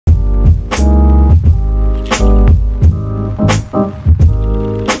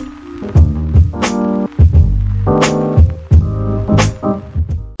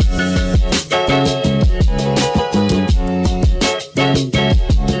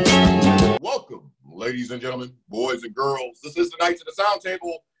ladies and gentlemen, boys and girls. This is the Knights of the Sound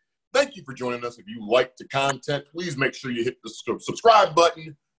Table. Thank you for joining us. If you like the content, please make sure you hit the subscribe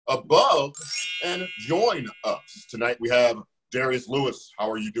button above and join us. Tonight we have Darius Lewis.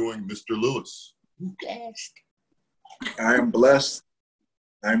 How are you doing, Mr. Lewis? Blessed. I am blessed.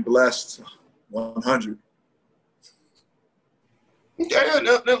 I'm blessed. 100. Okay,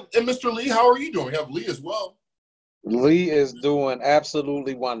 and Mr. Lee, how are you doing? We have Lee as well. Lee is doing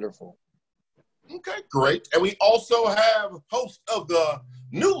absolutely wonderful. Okay, great. And we also have host of the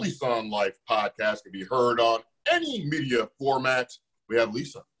New Lisa on Life podcast, can be heard on any media format. We have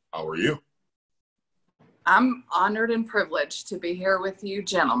Lisa. How are you? I'm honored and privileged to be here with you,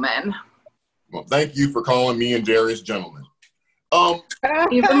 gentlemen. Well, thank you for calling me and Darius gentlemen.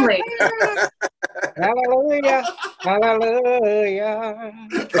 Even late. Hallelujah. Hallelujah.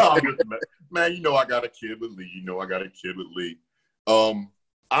 Man, you know I got a kid with Lee.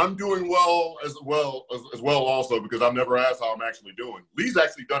 I'm doing well as well also because I've never asked how I'm actually doing. Lee's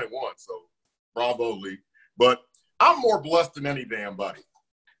actually done it once, so bravo, Lee. But I'm more blessed than any damn body.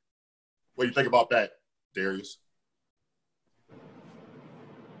 What do you think about that, Darius?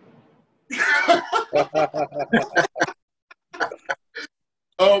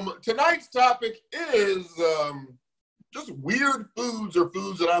 Tonight's topic is just weird foods or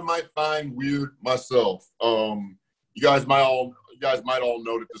foods that I might find weird myself. You guys might all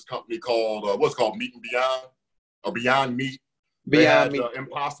know that this company called what's called Meat and Beyond or Beyond Meat. Beyond Meat.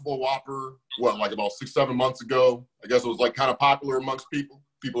 Impossible Whopper. Like about 6-7 months ago. I guess it was like kind of popular amongst people.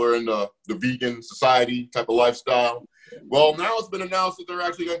 People are in the vegan society type of lifestyle. Well, now it's been announced that they're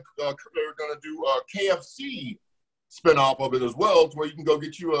actually going to do a KFC spinoff of it as well, to where you can go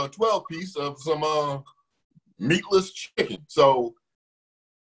get you a 12-piece of some meatless chicken. So,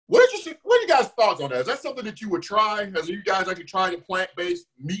 what are you guys' thoughts on that? Is that something that you would try? Have you guys actually tried the plant-based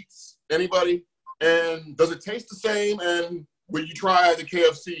meats? Anybody? And does it taste the same? And will you try the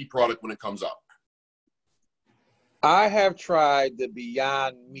KFC product when it comes out? I have tried the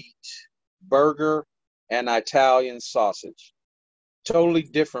Beyond Meat burger and Italian sausage. Totally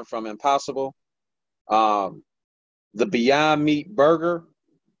different from Impossible. The Beyond Meat burger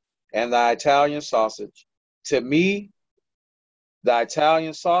and the Italian sausage. To me, the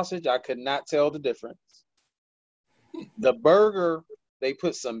Italian sausage, I could not tell the difference. The burger, they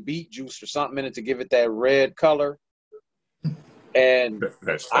put some beet juice or something in it to give it that red color. And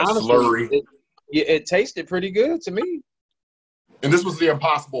that's honestly, slurry. It tasted pretty good to me. And this was the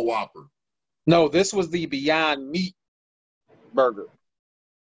Impossible Whopper. No, this was the Beyond Meat burger.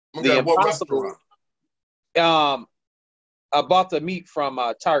 Okay, the what Impossible. restaurant? I bought the meat from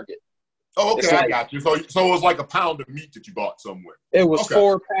Target. Oh, okay, Like, I got you. So it was like a pound of meat that you bought somewhere. It was okay.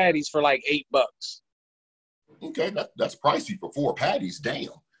 4 patties for like $8. Okay, that's pricey for 4 patties.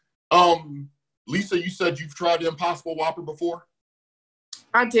 Damn. Lisa, you said you've tried the Impossible Whopper before?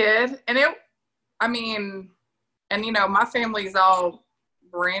 I did. And my family's all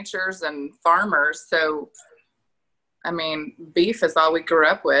ranchers and farmers. So, beef is all we grew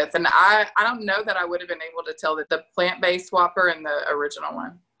up with. And I don't know that I would have been able to tell that the plant-based Whopper and the original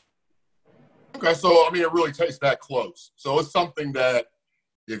one. Okay, so, it really tastes that close. So it's something that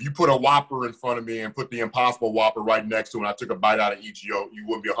if you put a Whopper in front of me and put the Impossible Whopper right next to it and I took a bite out of each yolk, you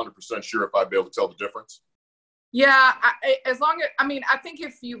wouldn't be 100% sure if I'd be able to tell the difference? Yeah, I think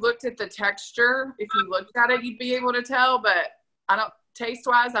if you looked at the texture, if you looked at it, you'd be able to tell, but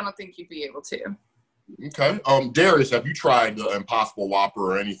taste-wise, I don't think you'd be able to. Okay. Darius, have you tried the Impossible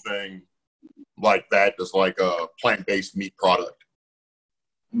Whopper or anything like that that's like a plant-based meat product?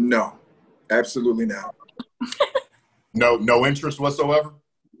 No, absolutely not. No interest whatsoever?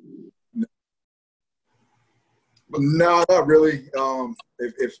 No, not really.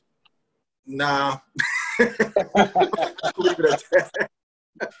 Nah. Leave it at that.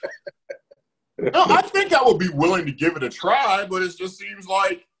 No, I think I would be willing to give it a try, but it just seems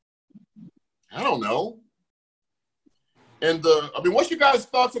like, I don't know. And what's your guys'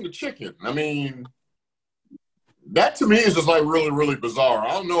 thoughts on the chicken? That to me is just like really, really bizarre. I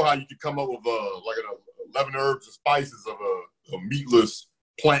don't know how you could come up with like an 11 herbs and spices of a meatless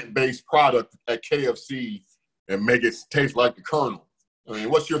plant-based product at KFC and make it taste like the Colonel.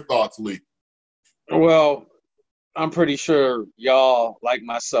 What's your thoughts, Lee? Well, I'm pretty sure y'all, like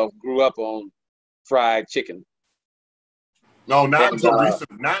myself, grew up on fried chicken. No, not until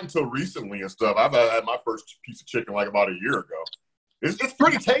recently and stuff. I've had my first piece of chicken like about a year ago. It's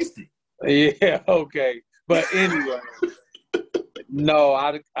pretty tasty. Yeah, okay. But anyway, no,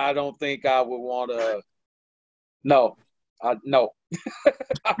 I don't think I would want to. No. I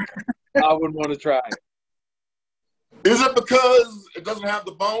wouldn't want to try it. Is it because it doesn't have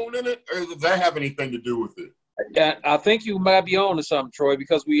the bone in it, or does that have anything to do with it? I think you might be on to something, Troy,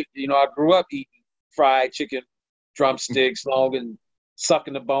 because I grew up eating fried chicken drumsticks, long and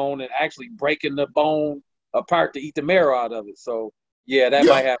sucking the bone and actually breaking the bone apart to eat the marrow out of it. So yeah, that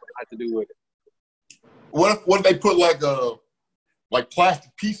might have a lot to do with it. What if they put like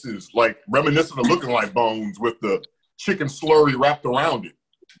plastic pieces, like reminiscent of looking like bones, with the chicken slurry wrapped around it?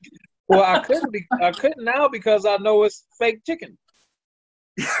 Well, I couldn't now because I know it's fake chicken.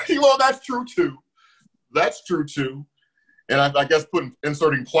 Well, that's true too. That's true too. And I guess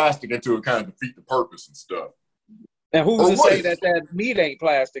inserting plastic into it kind of defeat the purpose and stuff. And who's to say that meat ain't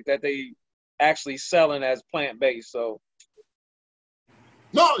plastic, that they actually selling as plant-based? So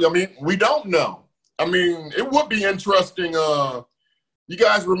no, I mean, we don't know. I mean, it would be interesting. You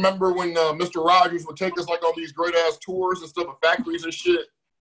guys remember when Mr. Rogers would take us like on these great ass tours and stuff of factories and shit?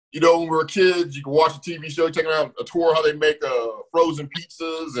 You know, when we were kids, you could watch a TV show taking out a tour how they make frozen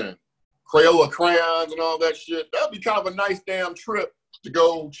pizzas and Crayola crayons and all that shit. That'd be kind of a nice damn trip to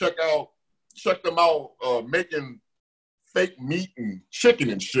go check them out making fake meat and chicken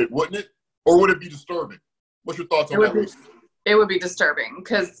and shit, wouldn't it? Or would it be disturbing? What's your thoughts on that? It would be disturbing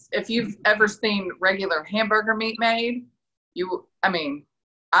because if you've ever seen regular hamburger meat made, I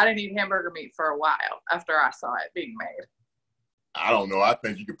didn't eat hamburger meat for a while after I saw it being made. I don't know. I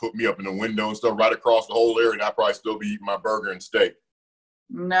think you could put me up in the window and stuff right across the whole area, and I'd probably still be eating my burger and steak.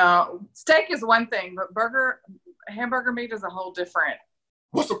 No, steak is one thing, but hamburger meat is a whole different.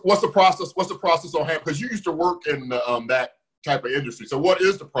 What's the process? What's the process on ham? Because you used to work in that type of industry. So what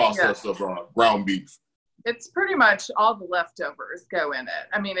is the process of ground beef? It's pretty much all the leftovers go in it.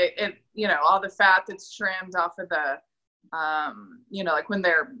 I mean, it all the fat that's trimmed off of the, like when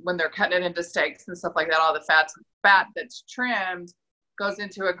they're cutting it into steaks and stuff like that, all the fat that's trimmed goes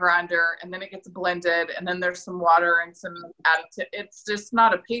into a grinder, and then it gets blended, and then there's some water and some additive. It's just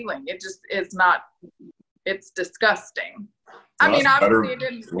not appealing. It just is not. It's disgusting. I mean, obviously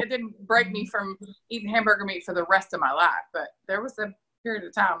it didn't break me from eating hamburger meat for the rest of my life, but there was a period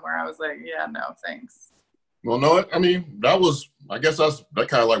of time where I was like, yeah, no, thanks. Well, no, I mean, that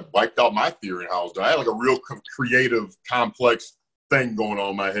kind of like wiped out my theory in how it was done. I had like a real creative, complex thing going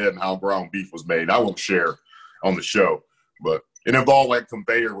on in my head and how ground beef was made. I won't share on the show, but it involved like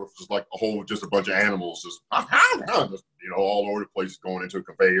conveyor with just like a bunch of animals just all over the place going into a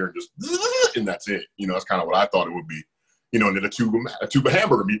conveyor and that's it. That's kind of what I thought it would be. And then a tube of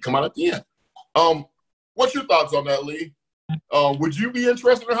hamburger meat come out at the end. What's your thoughts on that, Lee? Would you be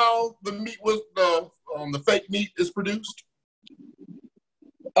interested in how the meat was the fake meat is produced?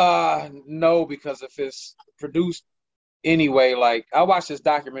 No, because if it's produced anyway, like I watched this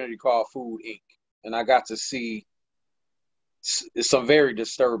documentary called Food Inc. and I got to see some very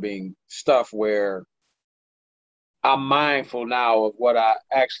disturbing stuff where I'm mindful now of what I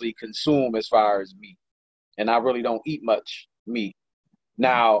actually consume as far as meat. And I really don't eat much meat.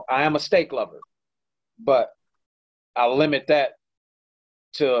 Now, I am a steak lover, but I limit that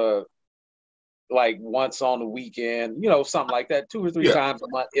to like once on the weekend, something like that, 2 or 3 times a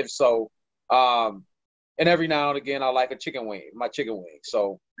month, if so. And every now and again, I like my chicken wing.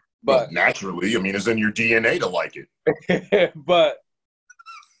 So, but naturally, I mean, it's in your DNA to like it. But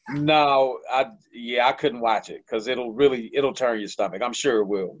no, I couldn't watch it because it'll turn your stomach. I'm sure it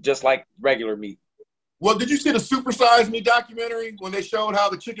will, just like regular meat. Well, did you see the Super Size Me documentary when they showed how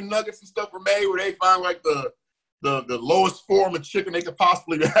the chicken nuggets and stuff were made, where they found like the lowest form of chicken they could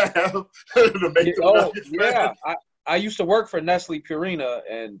possibly have to make the nuggets? Yeah, I used to work for Nestle Purina,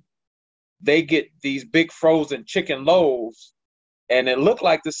 and they get these big frozen chicken loaves, and it looked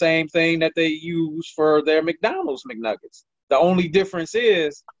like the same thing that they use for their McDonald's McNuggets. The only difference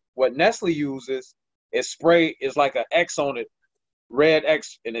is what Nestle uses is like an X on it, red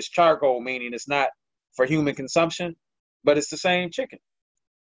X, and it's charcoal, meaning it's not for human consumption, but it's the same chicken.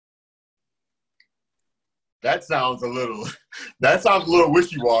 That sounds a little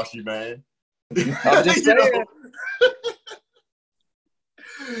wishy-washy, man. I'm just saying.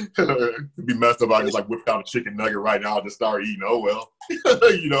 It'd be messed up. I just like whipped out a chicken nugget right now and just start eating. Oh well.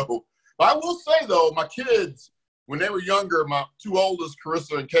 I will say though, my kids, when they were younger, my 2 oldest,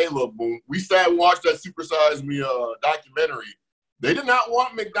 Carissa and Caleb, when we sat and watched that Super Size Me documentary, they did not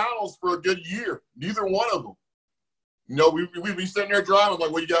want McDonald's for a good year. Neither one of them. We'd be sitting there driving, like,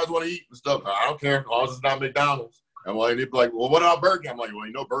 what do you guys want to eat and stuff? I don't care, as long as it's not McDonald's. And they'd be like, well, what about Burger King? I'm like,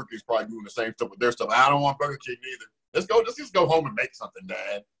 well, Burger King's probably doing the same stuff with their stuff. I don't want Burger King either. Let's just go home and make something,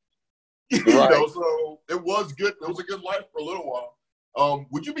 Dad. Right. So it was good. It was a good life for a little while.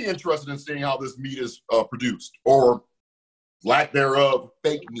 Would you be interested in seeing how this meat is produced, or lack thereof,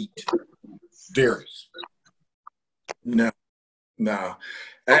 fake meat? Darius. No, no.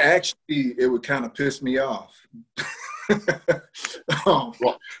 Actually, it would kind of piss me off.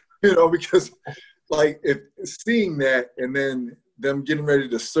 Well, Because like if seeing that and then them getting ready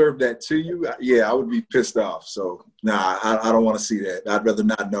to serve that to you, yeah, I would be pissed off. So nah, I don't want to see that. I'd rather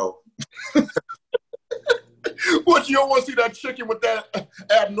not know. what, you don't want to see that chicken with that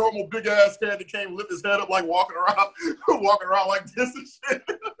abnormal big ass head that can't lift his head up like walking around like this and shit.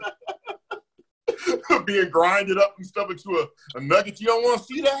 Being grinded up and stuff into a nugget. You don't want to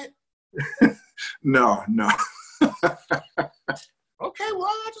see that? No. Okay, well,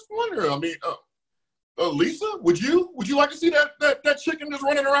 I just wonder. I mean, Lisa, would you like to see that chicken just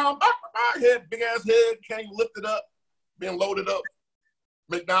running around? Head, big ass head, can't lift it up, being loaded up,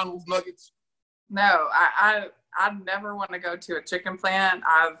 McDonald's nuggets. No, I never want to go to a chicken plant.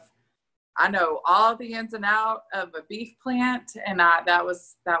 I know all the ins and out of a beef plant, and that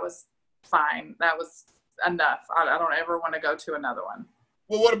was fine. That was enough. I don't ever want to go to another one.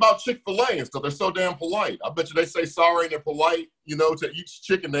 Well, what about Chick-fil-A and stuff? They're so damn polite. I bet you they say sorry and they're polite, to each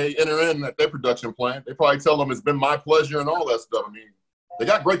chicken they enter in at their production plant. They probably tell them it's been my pleasure and all that stuff. I mean, they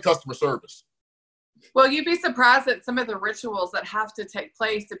got great customer service. Well, you'd be surprised at some of the rituals that have to take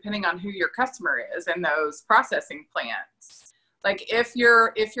place depending on who your customer is in those processing plants. Like if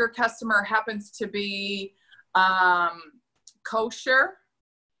your customer happens to be kosher,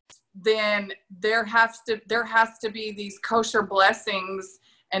 then there has to be these kosher blessings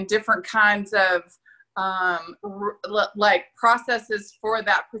and different kinds of like processes for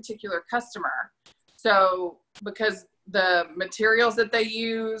that particular customer. So because the materials that they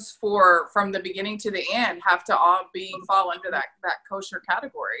use from the beginning to the end have to all fall into that kosher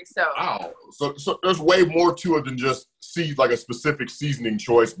category. So wow. So there's way more to it than just like a specific seasoning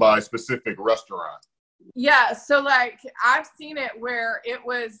choice by a specific restaurant. Yeah, so like I've seen it where it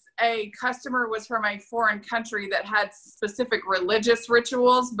was a customer was from a foreign country that had specific religious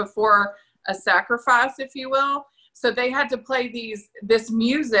rituals before a sacrifice, if you will. So they had to play this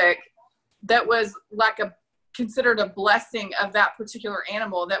music that was like considered a blessing of that particular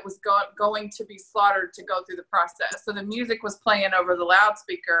animal that was going to be slaughtered to go through the process. So the music was playing over the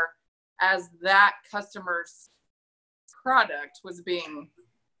loudspeaker as that customer's product was being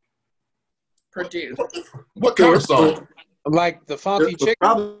produced. What kind of song? Like the funky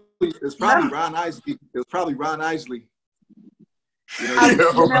chicken? It's probably Ron Isley. It was probably Ron Isley. I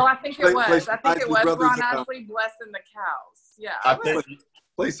think it was. I think it was Ron Isley blessing the cows. Yeah. I think.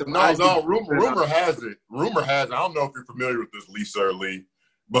 No. Rumor has it. I don't know if you're familiar with this, Lisa or Lee,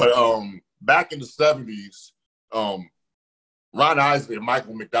 but back in the 70s, Ron Isley and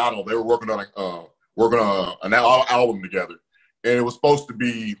Michael McDonald, they were working on an album together. And it was supposed to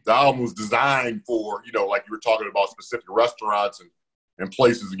be, the album was designed for, like you were talking about specific restaurants and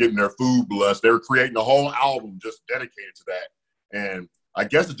places getting their food blessed. They were creating a whole album just dedicated to that. And I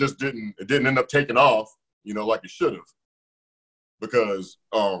guess it didn't end up taking off, like it should have. Because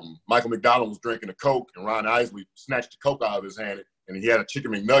Michael McDonald was drinking a Coke and Ron Isley snatched the Coke out of his hand and he had a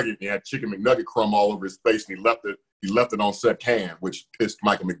chicken McNugget and he had chicken McNugget crumb all over his face and he left it on set can, which pissed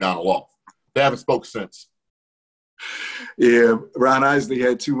Michael McDonald off. They haven't spoke since. Yeah, Ron Isley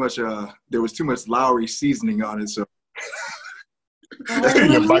had too much. There was too much Lowry seasoning on it, so.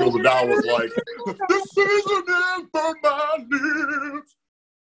 And Michael McDonald was like, "The seasoning from my lips,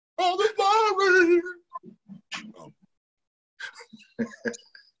 all the Lowry."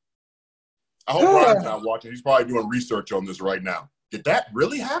 I hope Ron's not watching. He's probably doing research on this right now. Did that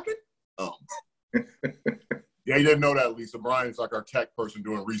really happen? Yeah, you didn't know that, Lisa. Brian's like our tech person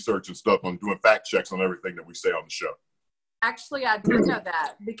doing research and stuff on doing fact checks on everything that we say on the show. Actually, I did know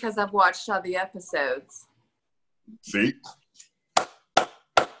that because I've watched all the episodes. See?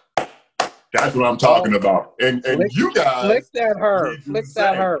 That's what I'm talking about. And you guys. Flick that herb. Flick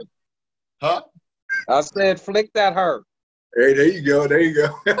that herb. Huh? I said flick that herb. Hey, there you go.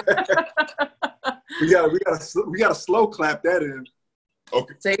 We gotta slow clap that in.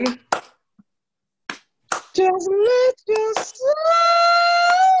 Okay. See? Just let your soul.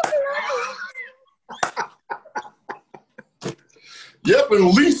 Yep,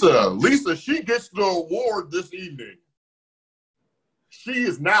 and Lisa, she gets the award this evening. She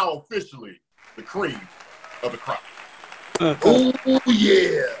is now officially the cream of the crop. Oh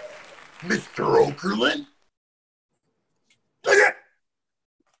yeah, Mr. Okerlund.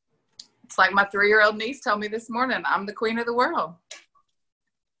 It's like my 3-year-old niece told me this morning, I'm the queen of the world.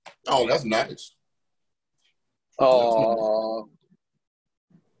 Oh, that's nice. Oh.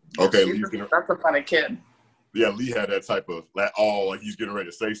 Okay, that's a funny kid. Yeah, Lee had that type of like he's getting ready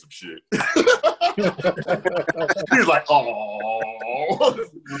to say some shit. He's like,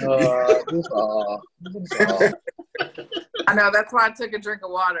 I know, that's why I took a drink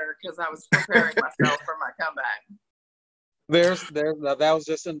of water, because I was preparing myself for my comeback. That was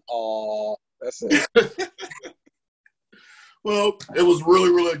just an aw. That's it. Well, it was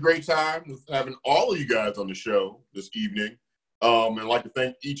really a great time with having all of you guys on the show this evening. And I'd like to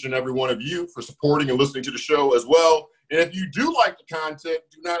thank each and every one of you for supporting and listening to the show as well. And if you do like the content,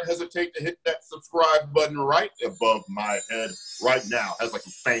 do not hesitate to hit that subscribe button right above my head right now. It has like a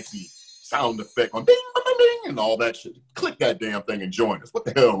fancy sound effect on ding, ding, ding, and all that shit. Click that damn thing and join us. What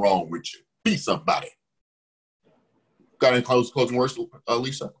the hell wrong with you? Be somebody. Got any closing words,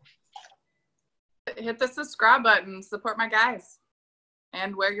 Lisa? Hit the subscribe button, support my guys,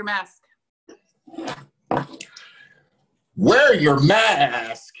 and wear your mask. Wear your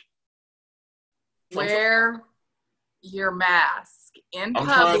mask. Wear your mask in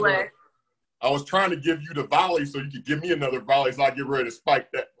public. I was trying to give you the volley so you could give me another volley so I get ready to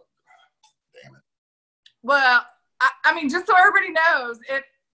spike that. Damn it. Well, I mean, just so everybody knows, it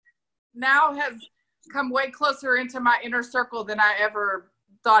now has come way closer into my inner circle than I ever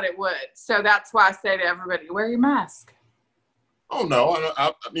thought it would. So that's why I say to everybody, wear your mask. Oh, no.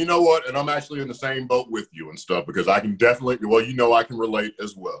 You know what? And I'm actually in the same boat with you and stuff, because I can definitely, well, you know, I can relate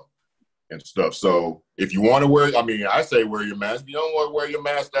as well and stuff. So if you want to wear, I mean, I say wear your mask. If you don't want to wear your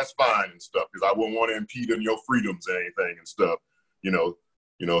mask, that's fine and stuff, because I wouldn't want to impede on your freedoms or anything and stuff, you know,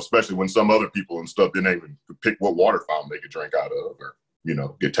 especially when some other people and stuff didn't even pick what water fountain they could drink out of, or, you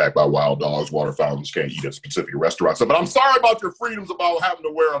know, get attacked by wild dogs, water fountains, can't eat at specific restaurants. So, but I'm sorry about your freedoms about having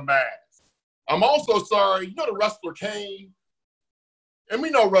to wear a mask. I'm also sorry, you know, the wrestler Kane, and we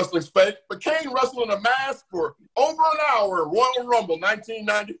know wrestling's fake, but Kane wrestled in a mask for over an hour at Royal Rumble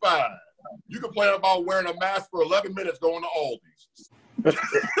 1995. You complain about wearing a mask for 11 minutes going to Aldi's.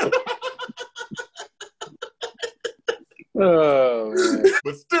 Oh, man.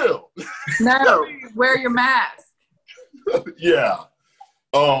 But still. No, wear your mask. Yeah.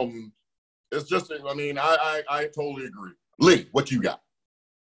 It's just, I mean, I totally agree. Lee, what you got?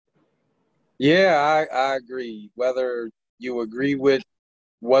 Yeah, I agree. Whether you agree with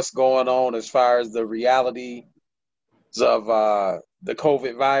what's going on as far as the realities of the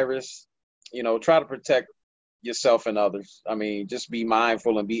COVID virus, you know, try to protect yourself and others. I mean, just be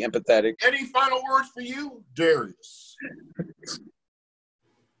mindful and be empathetic. Any final words for you, Darius?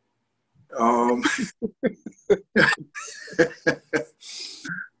 I'll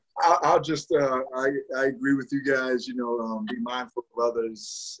just I agree with you guys. You know, be mindful of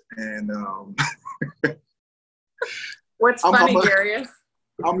others, and What's funny, Darius?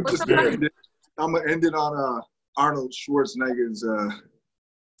 I'm gonna end it on Arnold Schwarzenegger's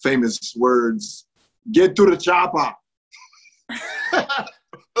famous words: "Get to the chopper."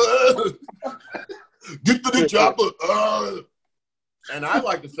 Get to the chopper. And I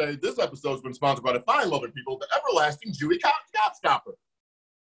like to say this episode's been sponsored by the fine loving people, the everlasting Dewey Cop Stopper.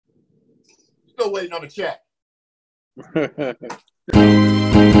 Still waiting on the check.